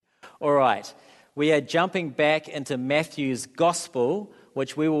All right, we are jumping back into Matthew's Gospel,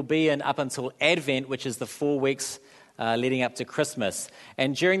 which we will be in up until Advent, which is the 4 weeks leading up to Christmas.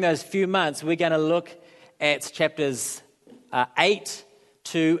 And during those few months, we're going to look at chapters 8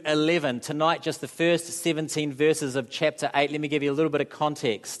 to 11. Tonight, just the first 17 verses of chapter 8. Let me give you a little bit of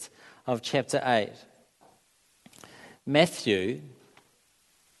context of chapter 8. Matthew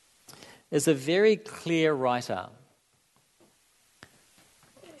is a very clear writer.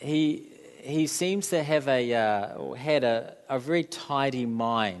 He seems to have had a very tidy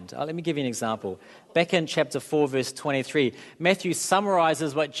mind. Let me give you an example. Back in chapter 4, verse 23, Matthew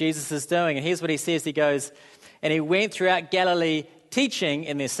summarizes what Jesus is doing. And here's what he says. He goes, "And he went throughout Galilee, teaching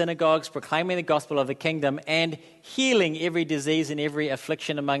in their synagogues, proclaiming the gospel of the kingdom, and healing every disease and every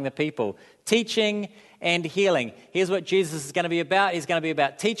affliction among the people." Teaching and healing. Here's what Jesus is going to be about. He's going to be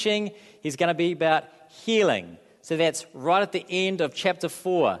about teaching. He's going to be about healing. So that's right at the end of chapter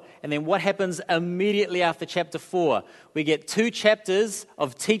 4. And then what happens immediately after chapter 4? We get 2 chapters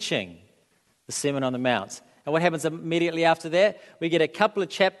of teaching, the Sermon on the Mount. And what happens immediately after that? We get a couple of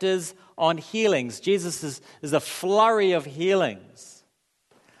chapters on healings. Jesus is a flurry of healings.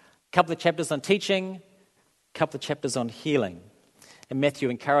 A couple of chapters on teaching, a couple of chapters on healing. And Matthew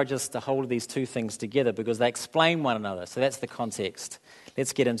encourages us to hold these 2 things together because they explain one another. So that's the context.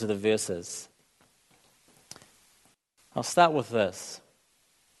 Let's get into the verses. I'll start with this.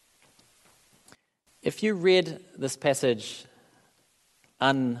 If you read this passage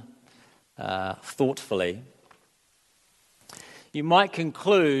thoughtfully, you might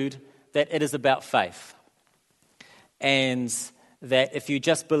conclude that it is about faith, and that if you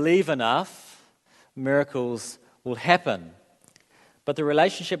just believe enough, miracles will happen. But the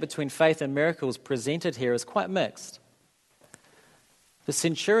relationship between faith and miracles presented here is quite mixed. The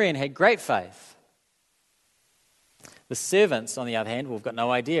centurion had great faith. The servants, on the other hand, we've got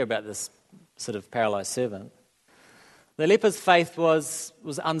no idea about this sort of paralyzed servant. The leper's faith was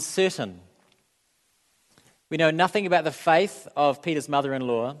uncertain. We know nothing about the faith of Peter's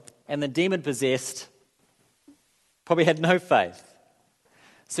mother-in-law, and the demon-possessed probably had no faith.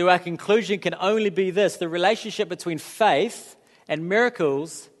 So our conclusion can only be this: the relationship between faith and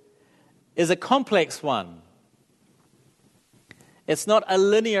miracles is a complex one. It's not a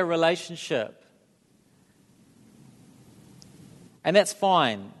linear relationship. And that's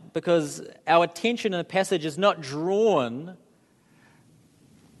fine, because our attention in the passage is not drawn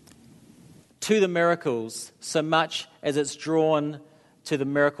to the miracles so much as it's drawn to the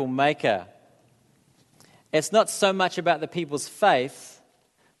miracle maker. It's not so much about the people's faith,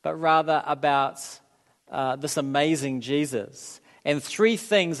 but rather about this amazing Jesus. And 3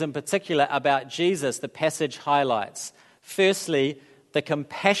 things in particular about Jesus the passage highlights. Firstly, the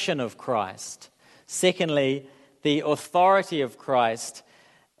compassion of Christ. Secondly, the authority of Christ.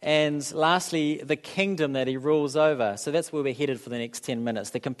 And lastly, the kingdom that he rules over. So that's where we're headed for the next 10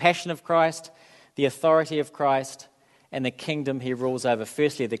 minutes. The compassion of Christ, the authority of Christ, and the kingdom he rules over.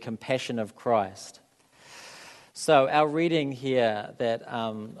 Firstly, the compassion of Christ. So our reading here that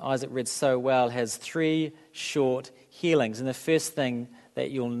Isaac read so well has 3 short healings. And the first thing that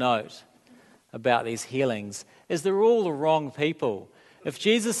you'll note about these healings is they're all the wrong people. If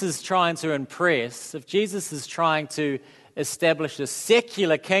Jesus is trying to impress, if Jesus is trying to establish a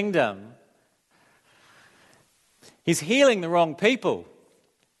secular kingdom, he's healing the wrong people.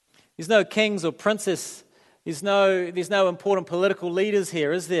 There's no kings or princes. There's no important political leaders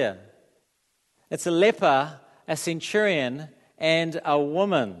here, is there? It's a leper, a centurion, and a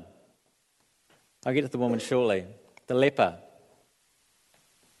woman. I'll get to the woman shortly. The leper.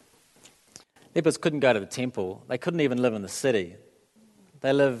 Lepers couldn't go to the temple. They couldn't even live in the city.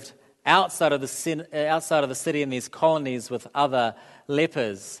 They lived outside of the city in these colonies with other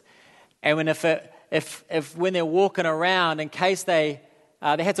lepers. And when they're walking around, in case they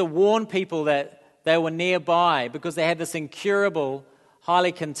had to warn people that they were nearby because they had this incurable,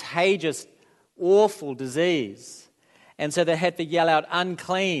 highly contagious, awful disease. And so they had to yell out,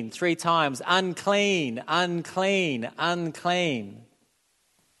 "Unclean," 3 times. "Unclean, unclean, unclean."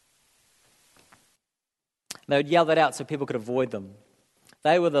 They would yell that out so people could avoid them.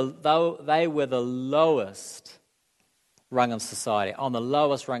 They were the lowest rung of society. On the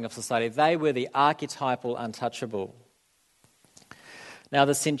lowest rung of society, they were the archetypal untouchable. Now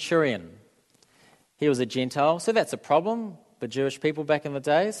the centurion, he was a Gentile, so that's a problem for Jewish people back in the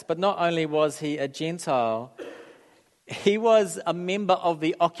days. But not only was he a Gentile, he was a member of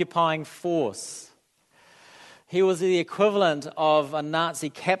the occupying force. He was the equivalent of a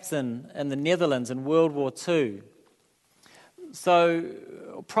Nazi captain in the Netherlands in World War II. So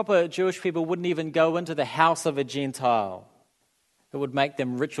proper Jewish people wouldn't even go into the house of a Gentile. It would make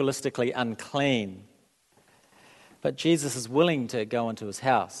them ritualistically unclean. But Jesus is willing to go into his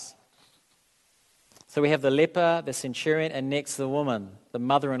house. So we have the leper, the centurion, and next the woman, the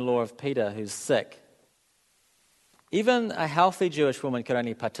mother-in-law of Peter, who's sick. Even a healthy Jewish woman could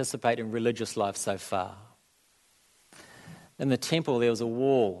only participate in religious life so far. In the temple, there was a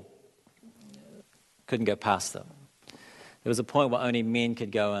wall. Couldn't go past them. There was a point where only men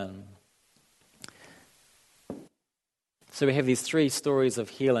could go in. So we have these 3 stories of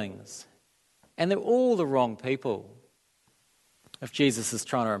healings. And they're all the wrong people if Jesus is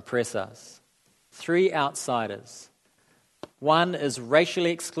trying to impress us. 3 outsiders. One is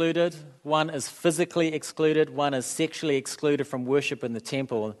racially excluded, one is physically excluded, one is sexually excluded from worship in the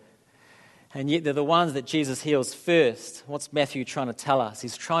temple. And yet they're the ones that Jesus heals first. What's Matthew trying to tell us?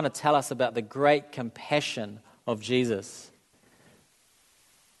 He's trying to tell us about the great compassion of Jesus.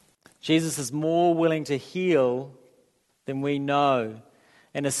 Jesus is more willing to heal than we know,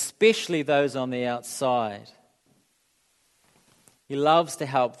 and especially those on the outside. He loves to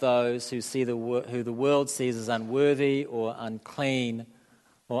help those who the world sees as unworthy or unclean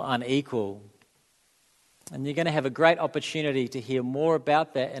or unequal. And you're going to have a great opportunity to hear more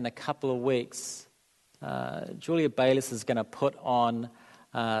about that in a couple of weeks. Julia Bayliss is going to put on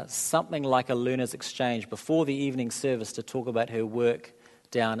something like a learner's exchange before the evening service to talk about her work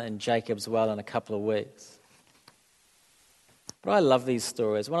down in Jacob's Well in a couple of weeks. But I love these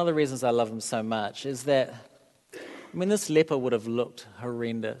stories. One of the reasons I love them so much is that, this leper would have looked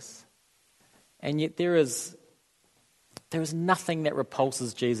horrendous. And yet there is nothing that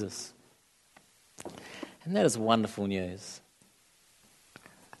repulses Jesus. And that is wonderful news.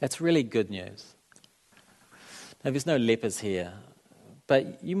 That's really good news. Now, there's no lepers here,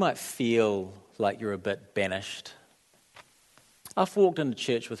 but you might feel like you're a bit banished. I've walked into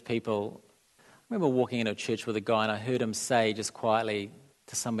church with people. I remember walking into a church with a guy and I heard him say just quietly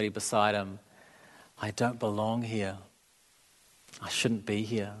to somebody beside him, "I don't belong here. I shouldn't be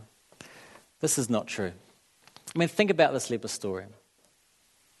here." This is not true. Think about this leper story.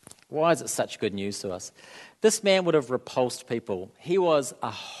 Why is it such good news to us? This man would have repulsed people. He was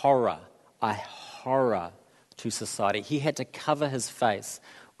a horror to society. He had to cover his face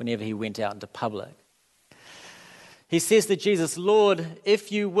whenever he went out into public. He says to Jesus, "Lord,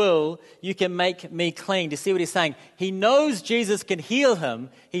 if you will, you can make me clean." Do you see what he's saying? He knows Jesus can heal him.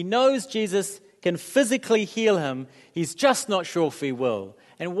 He knows Jesus can physically heal him. He's just not sure if he will.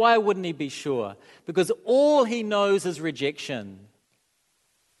 And why wouldn't he be sure? Because all he knows is rejection.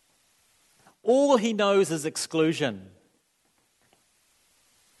 All he knows is exclusion.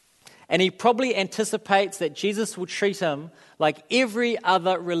 And he probably anticipates that Jesus will treat him like every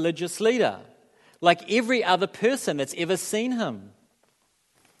other religious leader, like every other person that's ever seen him.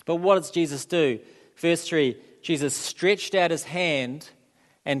 But what does Jesus do? Verse 3, Jesus stretched out his hand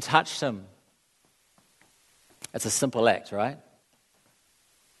and touched him. It's a simple act, right?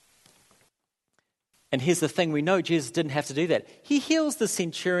 And here's the thing, we know Jesus didn't have to do that. He heals the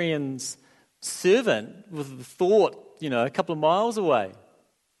centurion's servant with the thought, a couple of miles away.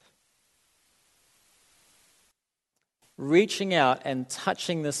 Reaching out and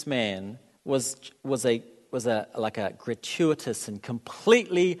touching this man was a gratuitous and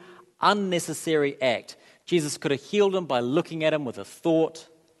completely unnecessary act. Jesus could have healed him by looking at him with a thought,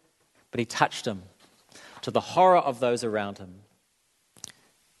 but he touched him to the horror of those around him.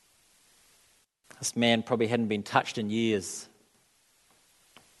 This man probably hadn't been touched in years.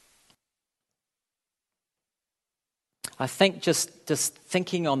 I think just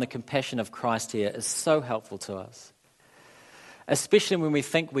thinking on the compassion of Christ here is so helpful to us, especially when we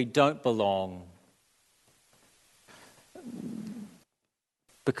think we don't belong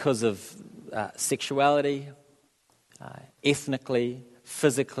because of sexuality, ethnically,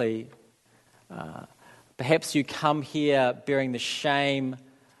 physically. Perhaps you come here bearing the shame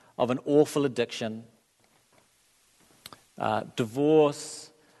of an awful addiction, divorce,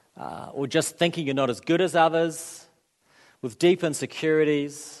 or just thinking you're not as good as others, with deep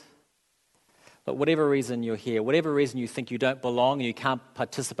insecurities. But whatever reason you're here, whatever reason you think you don't belong and you can't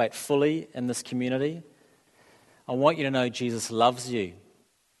participate fully in this community, I want you to know Jesus loves you,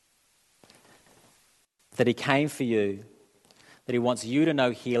 that he came for you, that he wants you to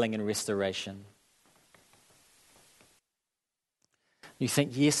know healing and restoration. You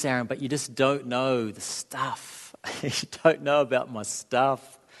think, yes, Aaron, but you just don't know the stuff. You don't know about my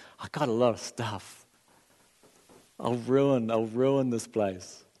stuff. I got a lot of stuff. I'll ruin this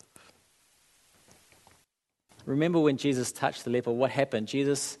place. Remember when Jesus touched the leper, what happened?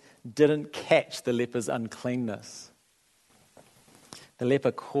 Jesus didn't catch the leper's uncleanness. The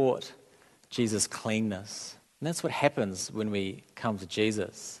leper caught Jesus' cleanness. And that's what happens when we come to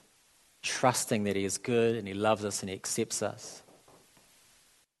Jesus, trusting that he is good and he loves us and he accepts us.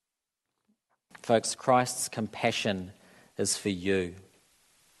 Folks, Christ's compassion is for you.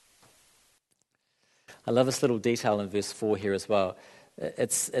 I love this little detail in verse 4 here as well.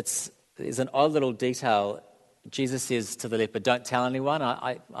 There's an odd little detail. Jesus says to the leper, don't tell anyone.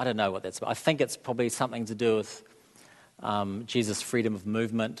 I don't know what that's about. I think it's probably something to do with Jesus' freedom of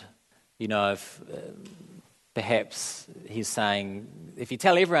movement. You know, if perhaps he's saying, if you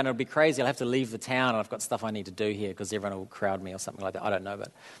tell everyone, it'll be crazy. I'll have to leave the town and I've got stuff I need to do here because everyone will crowd me or something like that. I don't know.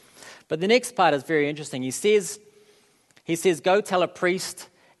 But the next part is very interesting. He says, go tell a priest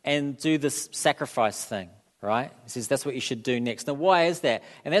and do this sacrifice thing, right? He says that's what you should do next. Now, why is that?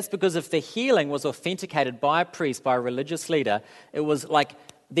 And that's because if the healing was authenticated by a priest, by a religious leader, it was like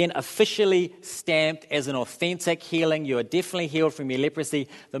then officially stamped as an authentic healing. You are definitely healed from your leprosy.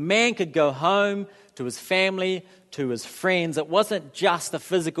 The man could go home to his family, to his friends. It wasn't just a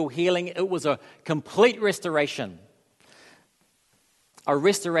physical healing. It was a complete restoration. A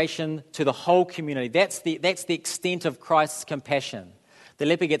restoration to the whole community. That's the extent of Christ's compassion. The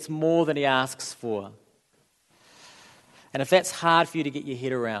leper gets more than he asks for. And if that's hard for you to get your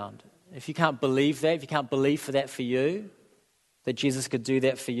head around, if you can't believe that, if you can't believe for that for you, that Jesus could do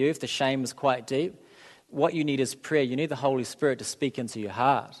that for you, if the shame is quite deep, what you need is prayer. You need the Holy Spirit to speak into your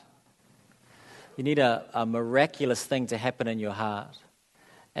heart. You need a miraculous thing to happen in your heart.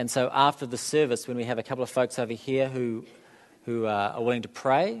 And so after the service, when we have a couple of folks over here who are willing to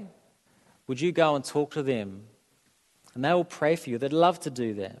pray, would you go and talk to them? And they will pray for you. They'd love to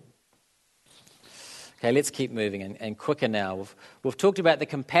do that. Okay, let's keep moving and quicker now. We've talked about the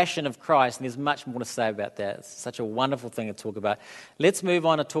compassion of Christ, and there's much more to say about that. It's such a wonderful thing to talk about. Let's move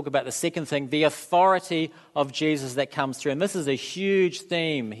on and talk about the second thing, the authority of Jesus that comes through. And this is a huge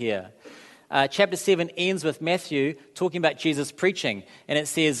theme here. Chapter 7 ends with Matthew talking about Jesus preaching. And it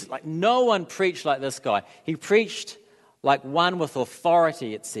says, like, no one preached like this guy. He preached like one with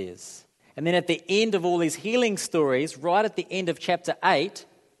authority, it says. And then at the end of all these healing stories, right at the end of chapter 8,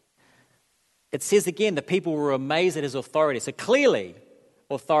 it says again, the people were amazed at his authority. So clearly,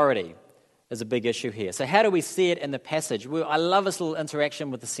 authority is a big issue here. So how do we see it in the passage? Well, I love this little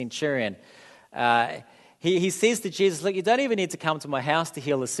interaction with the centurion. He says to Jesus, look, you don't even need to come to my house to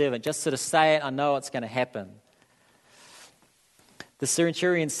heal the servant. Just sort of say it. I know it's going to happen. The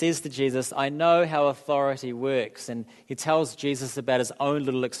centurion says to Jesus, I know how authority works. And he tells Jesus about his own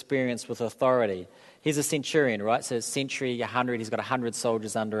little experience with authority. He's a centurion, right? So century, 100, he's got 100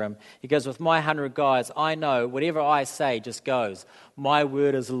 soldiers under him. He goes, with my 100 guys, I know whatever I say just goes. My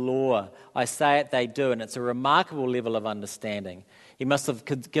word is law. I say it, they do. And it's a remarkable level of understanding. He must have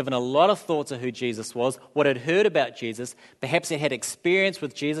given a lot of thought to who Jesus was, what he'd heard about Jesus. Perhaps he had experience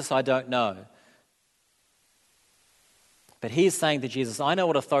with Jesus, I don't know. But he's saying to Jesus, I know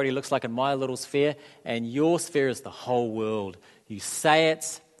what authority looks like in my little sphere, and your sphere is the whole world. You say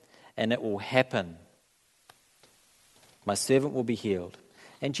it, and it will happen. My servant will be healed.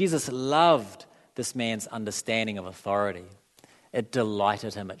 And Jesus loved this man's understanding of authority. It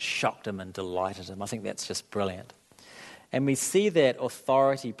delighted him, it shocked him and delighted him. I think that's just brilliant. And we see that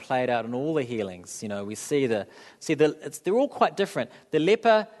authority played out in all the healings. You know, they're all quite different. The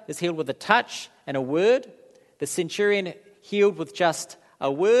leper is healed with a touch and a word. The centurion healed with just a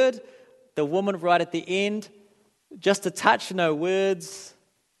word. The woman right at the end, just a touch, no words.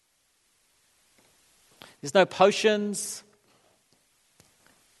 There's no potions.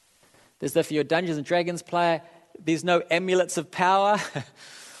 There's if you're a Dungeons and Dragons player, there's no amulets of power.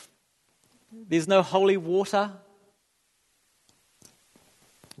 There's no holy water.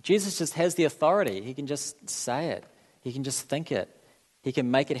 Jesus just has the authority. He can just say it. He can just think it. He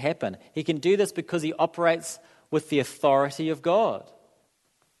can make it happen. He can do this because he operates with the authority of God.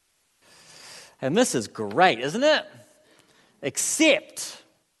 And this is great, isn't it? Except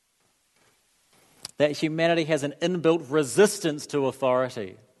that humanity has an inbuilt resistance to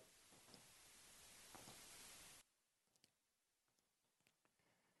authority.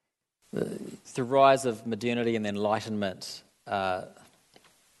 The rise of modernity and the Enlightenment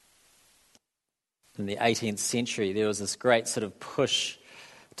in the 18th century, there was this great sort of push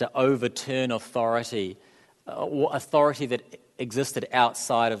to overturn authority, authority that existed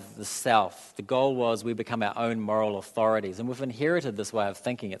outside of the self. The goal was we become our own moral authorities, and we've inherited this way of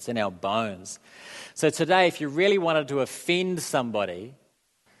thinking. It's in our bones. So today, if you really wanted to offend somebody,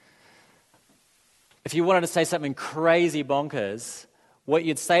 if you wanted to say something crazy bonkers, what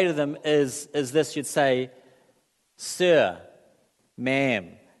you'd say to them is this. You'd say, sir, ma'am,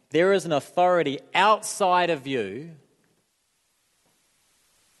 there is an authority outside of you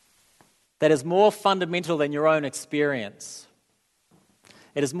that is more fundamental than your own experience.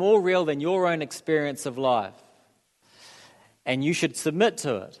 It is more real than your own experience of life. And you should submit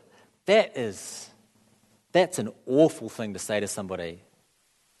to it. That's an awful thing to say to somebody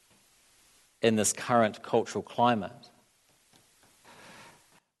in this current cultural climate.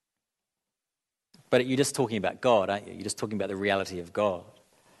 But you're just talking about God, aren't you? You're just talking about the reality of God.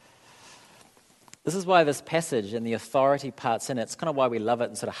 This is why this passage and the authority parts in it, it's kind of why we love it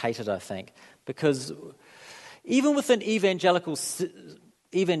and sort of hate it, I think. Because even within evangelical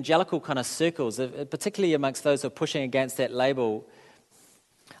kind of circles, particularly amongst those who are pushing against that label,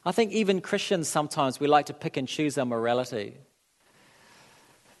 I think even Christians sometimes, we like to pick and choose our morality.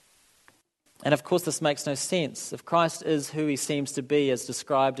 And of course this makes no sense. If Christ is who he seems to be as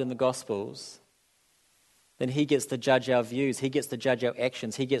described in the Gospels, then he gets to judge our views, he gets to judge our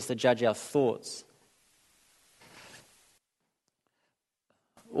actions, he gets to judge our thoughts.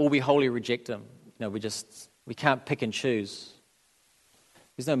 Or we wholly reject him. We can't pick and choose.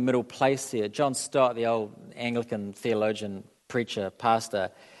 There's no middle place here. John Stott, the old Anglican theologian, preacher, pastor,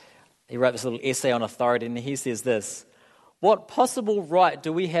 he wrote this little essay on authority, and he says this: what possible right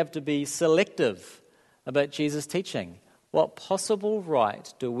do we have to be selective about Jesus' teaching? What possible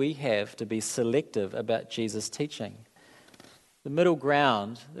right do we have to be selective about Jesus' teaching? The middle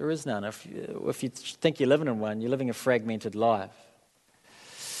ground, there is none. If you think you're living in one, you're living a fragmented life.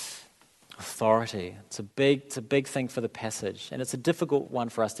 Authority. It's a big thing for the passage, and it's a difficult one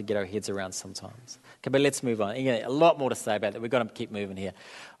for us to get our heads around sometimes. Okay, but let's move on. A lot more to say about that. We've got to keep moving here.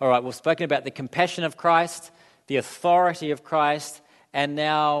 All right, we've spoken about the compassion of Christ, the authority of Christ, and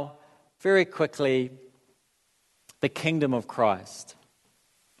now, very quickly, the kingdom of Christ.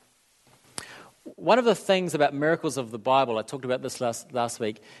 One of the things about miracles of the Bible, I talked about this last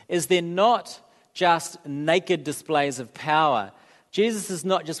week, is they're not just naked displays of power. Jesus is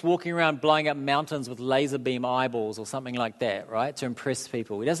not just walking around blowing up mountains with laser beam eyeballs or something like that, right, to impress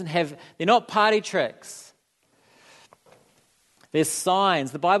people. They're not party tricks. They're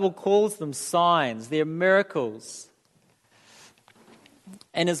signs. The Bible calls them signs. They're miracles.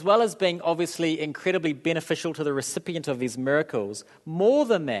 And as well as being obviously incredibly beneficial to the recipient of these miracles, more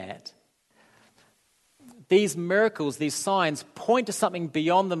than that, these miracles, these signs, point to something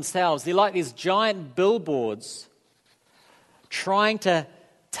beyond themselves. They're like these giant billboards trying to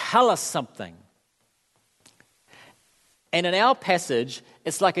tell us something. And in our passage,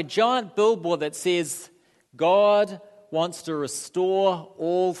 it's like a giant billboard that says, God wants to restore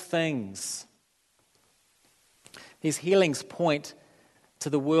all things. These healings point to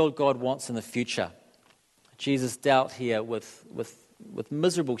the world God wants in the future. Jesus dealt here with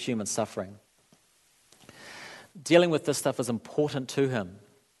miserable human suffering. Dealing with this stuff is important to him.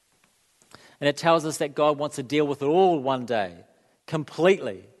 And it tells us that God wants to deal with it all one day,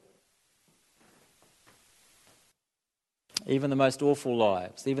 completely. Even the most awful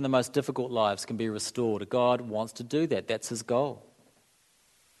lives, even the most difficult lives can be restored. God wants to do that. That's his goal.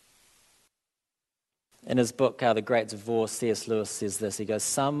 In his book, The Great Divorce, C.S. Lewis says this. He goes,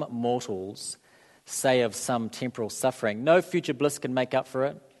 some mortals say of some temporal suffering, no future bliss can make up for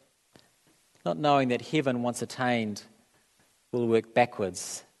it, not knowing that heaven, once attained, will work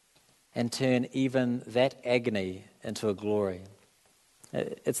backwards and turn even that agony into a glory.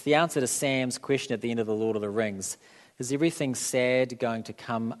 It's the answer to Sam's question at the end of The Lord of the Rings. Is everything sad going to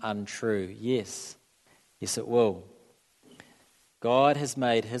come untrue? Yes. Yes, it will. God has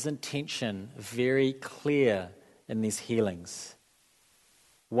made his intention very clear in these healings.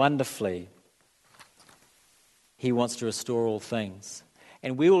 Wonderfully, he wants to restore all things.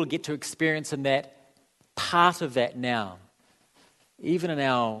 And we will get to experience in that part of that now, even in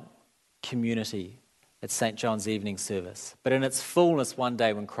our community at St. John's evening service, but in its fullness one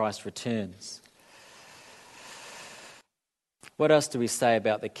day when Christ returns. What else do we say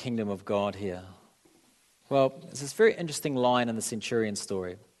about the kingdom of God here? Well, there's this very interesting line in the centurion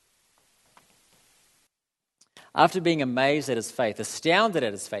story. After being amazed at his faith, astounded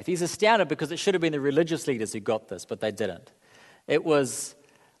at his faith, he's astounded because it should have been the religious leaders who got this, but they didn't. It was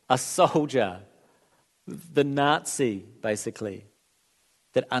a soldier, the Nazi, basically,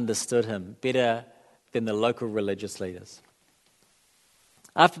 that understood him better than the local religious leaders.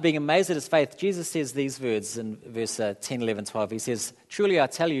 After being amazed at his faith, Jesus says these words in verse 10, 11, 12. He says, truly I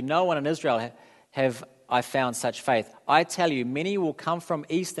tell you, no one in Israel have I found such faith. I tell you, many will come from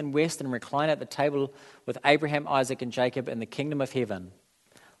east and west and recline at the table with Abraham, Isaac, and Jacob in the kingdom of heaven.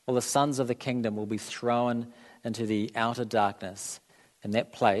 All the sons of the kingdom will be thrown into the outer darkness. In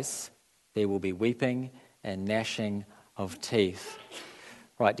that place, there will be weeping and gnashing of teeth.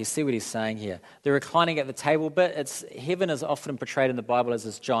 Right, do you see what he's saying here? They're reclining at the table, but heaven is often portrayed in the Bible as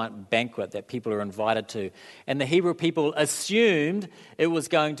this giant banquet that people are invited to. And the Hebrew people assumed it was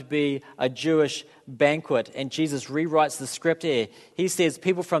going to be a Jewish banquet. And Jesus rewrites the script here. He says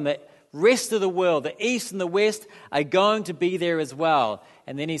people from the rest of the world, the east and the west, are going to be there as well.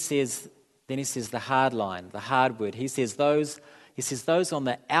 And then he says the hard line, the hard word. He says those on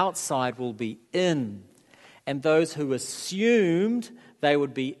the outside will be in, and those who assumed they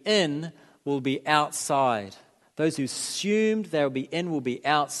would be in will be outside. Those who assumed they would be in will be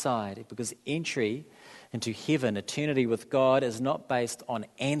outside, because entry into heaven, eternity with God, is not based on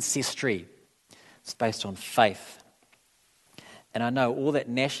ancestry. It's based on faith. And I know all that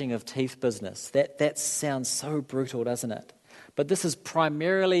gnashing of teeth business, that sounds so brutal, doesn't it? But this is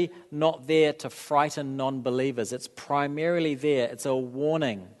primarily not there to frighten non-believers. It's primarily there. It's a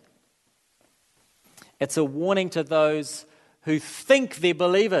warning. It's a warning to those who think they're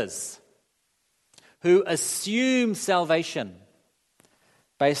believers, who assume salvation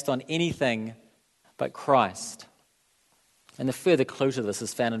based on anything but Christ. And the further clue to this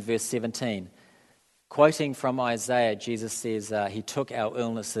is found in verse 17. Quoting from Isaiah, Jesus says, he took our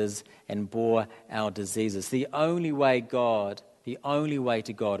illnesses and bore our diseases. The only way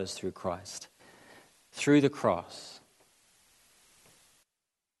to God is through Christ, through the cross.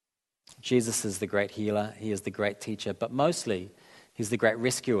 Jesus is the great healer, he is the great teacher, but mostly he's the great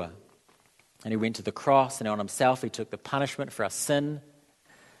rescuer. And he went to the cross, and on himself he took the punishment for our sin,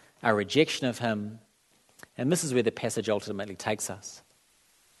 our rejection of him. And this is where the passage ultimately takes us,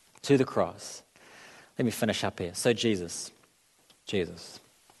 to the cross. Let me finish up here. So Jesus,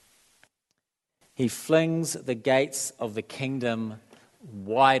 he flings the gates of the kingdom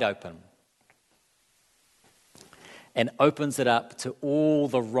wide open and opens it up to all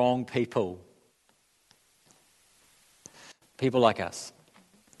the wrong people like us.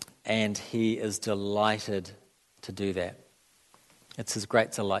 And he is delighted to do that. It's his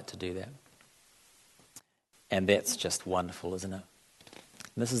great delight to do that. And that's just wonderful, isn't it?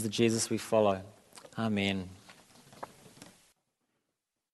 And this is the Jesus we follow. Amen.